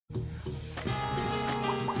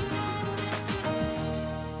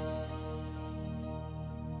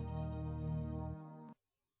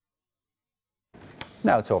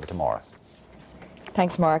Now it's over to Maura.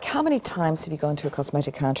 Thanks, Mark. How many times have you gone to a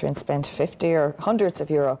cosmetic counter and spent 50 or hundreds of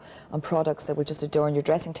euro on products that will just adorn your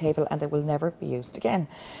dressing table and that will never be used again?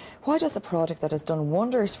 Why does a product that has done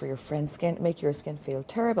wonders for your friend's skin make your skin feel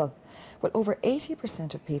terrible? Well, over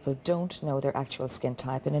 80% of people don't know their actual skin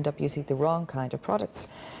type and end up using the wrong kind of products.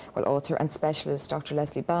 Well, author and specialist Dr.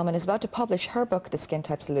 Leslie Baumann is about to publish her book, The Skin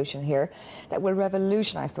Type Solution Here, that will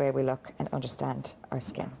revolutionise the way we look and understand our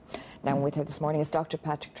skin. Now, with her this morning is Dr.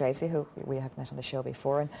 Patrick Treacy, who we have met on the show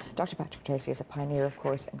before. And Dr. Patrick Treacy is a pioneer, of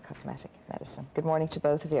course, in cosmetic medicine. Good morning to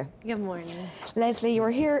both of you. Good morning. Leslie, you were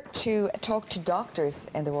here to talk to doctors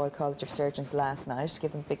in the Royal College of Surgeons last night, to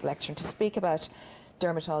give them a big lecture, and to speak about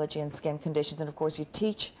dermatology and skin conditions. And, of course, you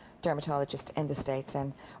teach dermatologists in the States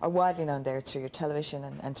and are widely known there through your television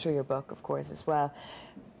and through your book, of course, as well.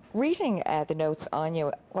 Reading the notes on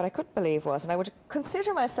you, what I couldn't believe was, and I would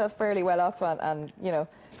consider myself fairly well up on you know,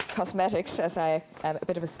 cosmetics, as I am a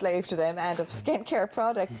bit of a slave to them, and of skincare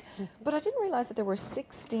products, but I didn't realise that there were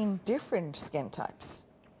 16 different skin types.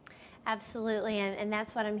 Absolutely, and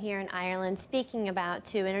that's what I'm here in Ireland speaking about,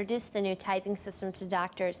 to introduce the new typing system to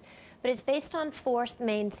doctors. But it's based on 4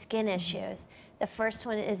 main skin issues. The first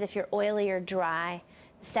one is if you're oily or dry.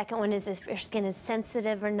 The second one is if your skin is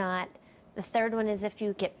sensitive or not. The third one is if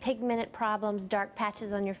you get pigmented problems, dark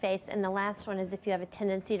patches on your face, and the last one is if you have a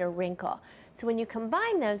tendency to wrinkle. So when you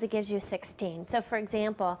combine those, it gives you 16. So for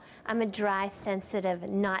example, I'm a dry, sensitive,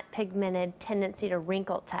 not pigmented, tendency to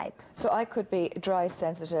wrinkle type. So I could be dry,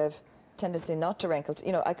 sensitive, tendency not to wrinkle.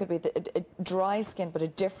 You know, I could be a dry skin but a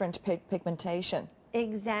different pigmentation.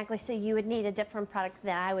 Exactly. So you would need a different product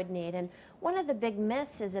that I would need. And one of the big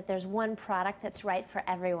myths is that there's one product that's right for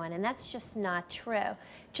everyone, and that's just not true.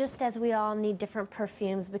 Just as we all need different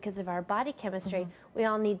perfumes because of our body chemistry, we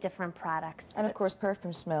all need different products. And of course,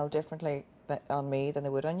 perfumes smell differently on me than they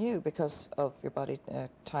would on you because of your body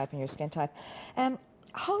type and your skin type.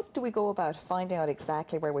 How do we go about finding out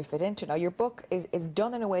exactly where we fit into? Now, your book is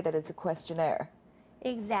done in a way that it's a questionnaire.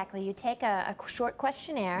 Exactly. You take a short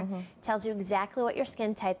questionnaire, tells you exactly what your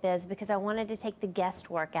skin type is, because I wanted to take the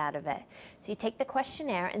guesswork out of it. So you take the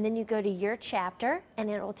questionnaire and then you go to your chapter and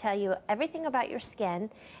it will tell you everything about your skin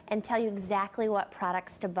and tell you exactly what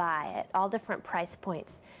products to buy at all different price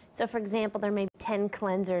points. So for example, there may be 10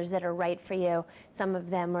 cleansers that are right for you. Some of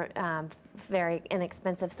them are very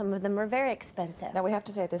inexpensive, some of them are very expensive. Now we have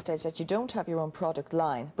to say at this stage that you don't have your own product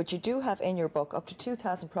line, but you do have in your book up to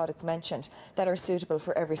 2,000 products mentioned that are suitable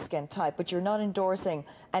for every skin type, but you're not endorsing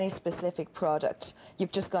any specific product.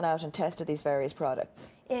 You've just gone out and tested these various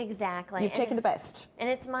products. Exactly. You've taken the best. And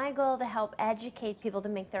it's my goal to help educate people to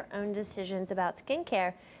make their own decisions about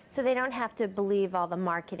skincare so they don't have to believe all the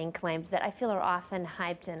marketing claims that I feel are often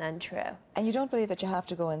hyped and untrue. And you don't believe that you have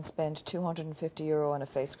to go and spend 250 euro on a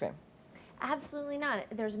face cream? Absolutely not.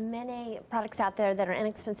 There's many products out there that are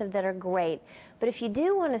inexpensive that are great. But if you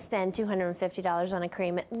do want to spend $250 on a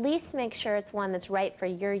cream, at least make sure it's one that's right for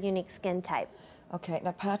your unique skin type. Okay.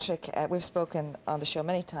 Now, Patrick, we've spoken on the show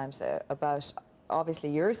many times about obviously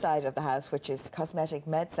your side of the house, which is cosmetic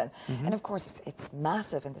medicine. And of course, it's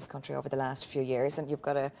massive in this country over the last few years. And you've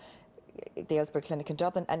got the Aylesbury Clinic in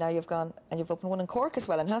Dublin, and now you've gone and you've opened one in Cork as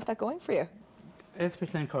well. And how's that going for you?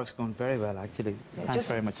 Aylesbury Clinic Cork's going very well, actually. Thanks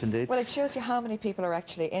very much indeed. Well, it shows you how many people are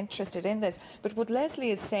actually interested in this. But what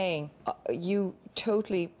Leslie is saying, you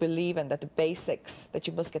totally believe in that the basics, that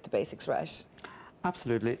you must get the basics right.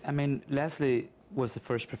 Absolutely. I mean, Leslie was the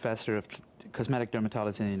first professor of cosmetic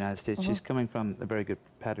dermatology in the United States. She's coming from a very good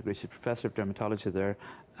pedigree. She's professor of dermatology there.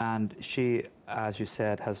 And she, as you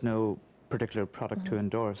said, has no particular product to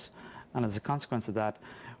endorse. And as a consequence of that,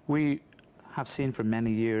 we have seen for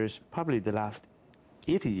many years, probably the last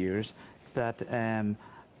 80 years, that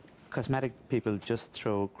cosmetic people just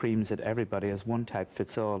throw creams at everybody as one type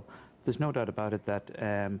fits all. There's no doubt about it that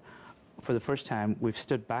for the first time we've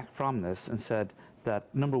stood back from this and said that,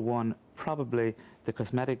 number one, probably the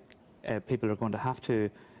cosmetic people are going to have to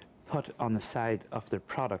put on the side of their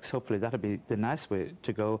products. Hopefully that'll be the nice way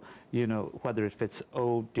to go, you know, whether it fits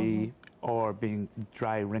OD or being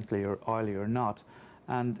dry, wrinkly or oily or not.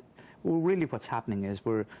 And really what's happening is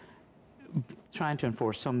we're trying to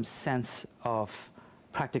enforce some sense of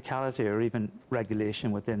practicality or even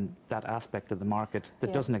regulation within that aspect of the market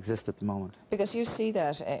that doesn't exist at the moment. Because you see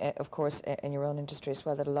that, of course, in your own industry as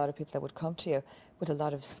well, that a lot of people that would come to you with a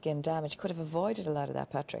lot of skin damage could have avoided a lot of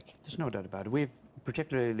that, Patrick. There's no doubt about it. We've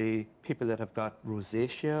particularly people that have got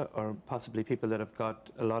rosacea or possibly people that have got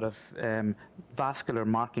a lot of vascular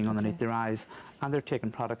marking underneath their eyes, and they're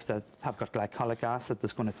taking products that have got glycolic acid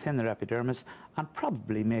that's going to thin their epidermis and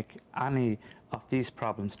probably make any of these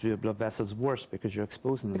problems to your blood vessels worse because you're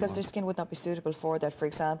exposing them. Because their skin would not be suitable for that, for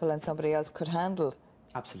example, and somebody else could handle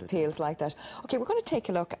peels like that. Okay, we're going to take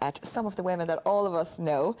a look at some of the women that all of us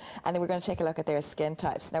know, and then we're going to take a look at their skin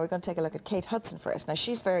types. Now we're going to take a look at Kate Hudson first. Now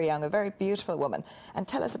she's very young, a very beautiful woman, and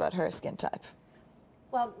tell us about her skin type.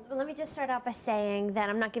 Well, let me just start out by saying that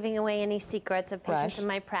I'm not giving away any secrets of patients in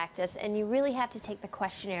my practice, and you really have to take the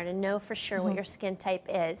questionnaire to know for sure what your skin type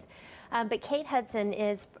is. But Kate Hudson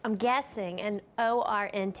is, I'm guessing, an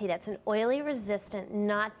ORNT. That's an oily resistant,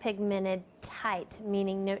 not pigmented tight,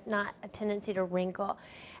 meaning not a tendency to wrinkle.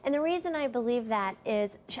 And the reason I believe that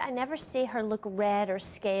is I never see her look red or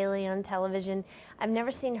scaly on television. I've never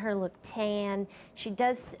seen her look tan. She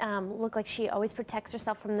does look like she always protects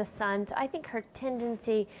herself from the sun. So I think her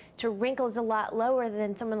tendency to wrinkle is a lot lower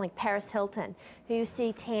than someone like Paris Hilton, who you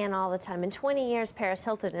see tan all the time. In 20 years, Paris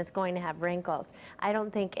Hilton is going to have wrinkles. I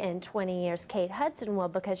don't think in 20 years Kate Hudson will,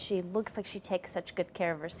 because she looks like she takes such good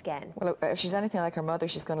care of her skin. Well, if she's anything like her mother,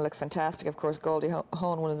 she's going to look fantastic. Of course, Goldie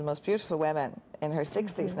Hawn, one of the most beautiful women in her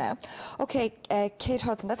 60s now. Okay, Kate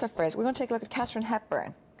Hudson, that's our first. We're going to take a look at Katharine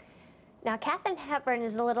Hepburn. Now, Katharine Hepburn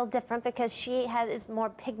is a little different because she is more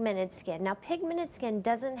pigmented skin. Now, pigmented skin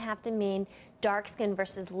doesn't have to mean dark skin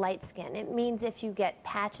versus light skin. It means if you get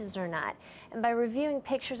patches or not. And by reviewing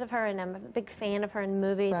pictures of her, and I'm a big fan of her in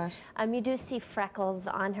movies, you do see freckles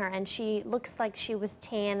on her, and she looks like she was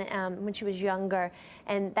tan when she was younger,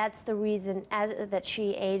 and that's the reason that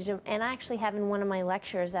she aged. And I actually have in one of my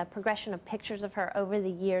lectures a progression of pictures of her over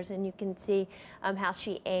the years, and you can see how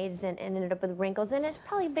she aged and ended up with wrinkles. And it's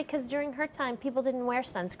probably because during her time, people didn't wear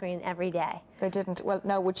sunscreen every day. They didn't. Well,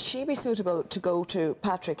 now, would she be suitable to go to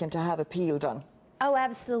Patrick and to have a peel done? Oh,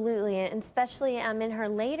 absolutely, and especially in her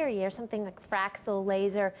later years, something like Fraxel,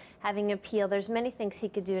 laser, having a peel. There's many things he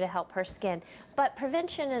could do to help her skin. But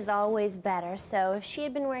prevention is always better. So if she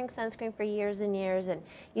had been wearing sunscreen for years and years and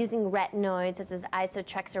using retinoids, such as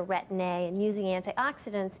Isotrex or Retin A, and using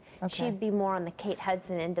antioxidants, she'd be more on the Kate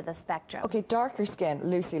Hudson end of the spectrum. Okay, darker skin,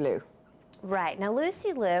 Lucy Liu. Right. Now,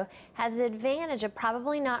 Lucy Liu has the advantage of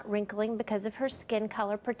probably not wrinkling because of her skin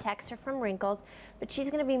color protects her from wrinkles, but she's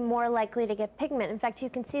going to be more likely to get pigment. In fact, you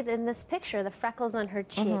can see in this picture the freckles on her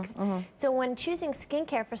cheeks. So when choosing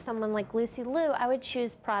skincare for someone like Lucy Liu, I would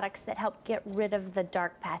choose products that help get rid of the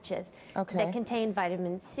dark patches that contain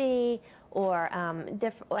vitamin C, or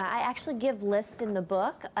I actually give lists in the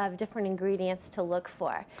book of different ingredients to look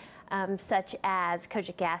for. Such as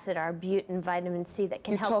kojic acid, arbutin, vitamin C that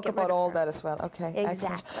can help You talk about all that as well. Okay,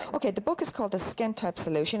 excellent. Okay, the book is called The Skin Type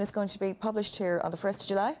Solution. It's going to be published here on the 1st of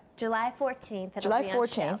July? July 14th. July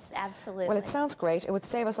 14th. Absolutely. Well, it sounds great. It would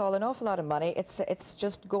save us all an awful lot of money. It's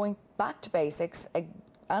just going back to basics,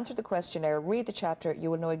 answer the questionnaire, read the chapter. You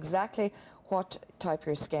will know exactly what type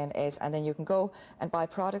your skin is, and then you can go and buy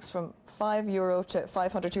products from €5 to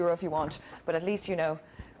 €500 if you want, but at least you know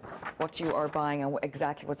what you are buying and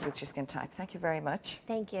exactly what suits your skin type. Thank you very much.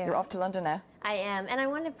 Thank you. You're off to London now. I am. And I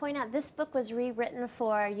want to point out, this book was rewritten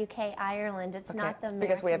for UK, Ireland. It's not the American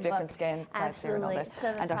because we have different book. skin types here and all that. So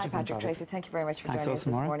and Dr. Patrick Treacy, thank you very much for joining us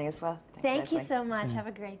this morning as well. Thank you so much. Have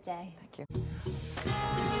a great day. Thank you.